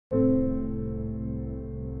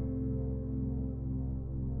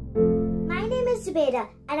is Zubaydah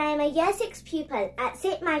and I am a Year 6 pupil at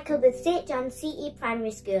St Michael with St John CE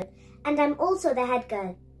Primary School, and I'm also the head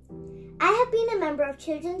girl. I have been a member of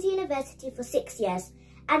Children's University for 6 years,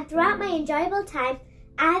 and throughout my enjoyable time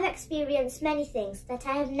I have experienced many things that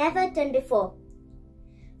I have never done before.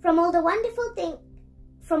 From all the wonderful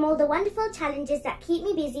challenges that keep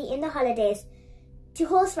me busy in the holidays, to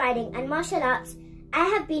horse riding and martial arts, I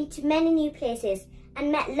have been to many new places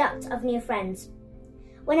and met lots of new friends.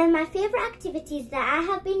 One of my favourite activities that I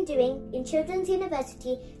have been doing in Children's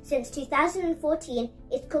University since 2014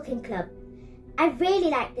 is Cooking Club. I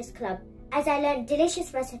really like this club as I learned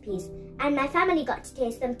delicious recipes and my family got to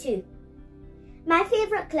taste them too. My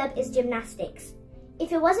favourite club is gymnastics.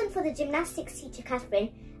 If it wasn't for the gymnastics teacher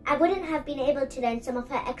Catherine, I wouldn't have been able to learn some of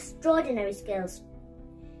her extraordinary skills.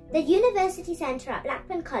 The University Centre at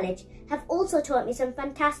Blackburn College have also taught me some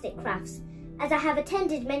fantastic crafts, as I have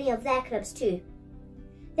attended many of their clubs too.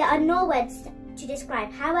 There are no words to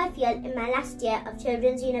describe how I feel in my last year of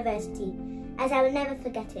Children's University, as I will never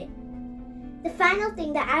forget it. The final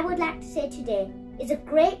thing that I would like to say today is a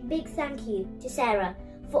great big thank you to Sarah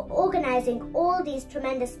for organising all these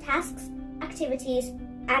tremendous tasks, activities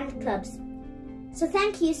and clubs. So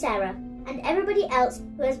thank you, Sarah, and everybody else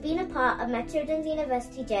who has been a part of my Children's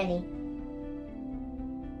University journey.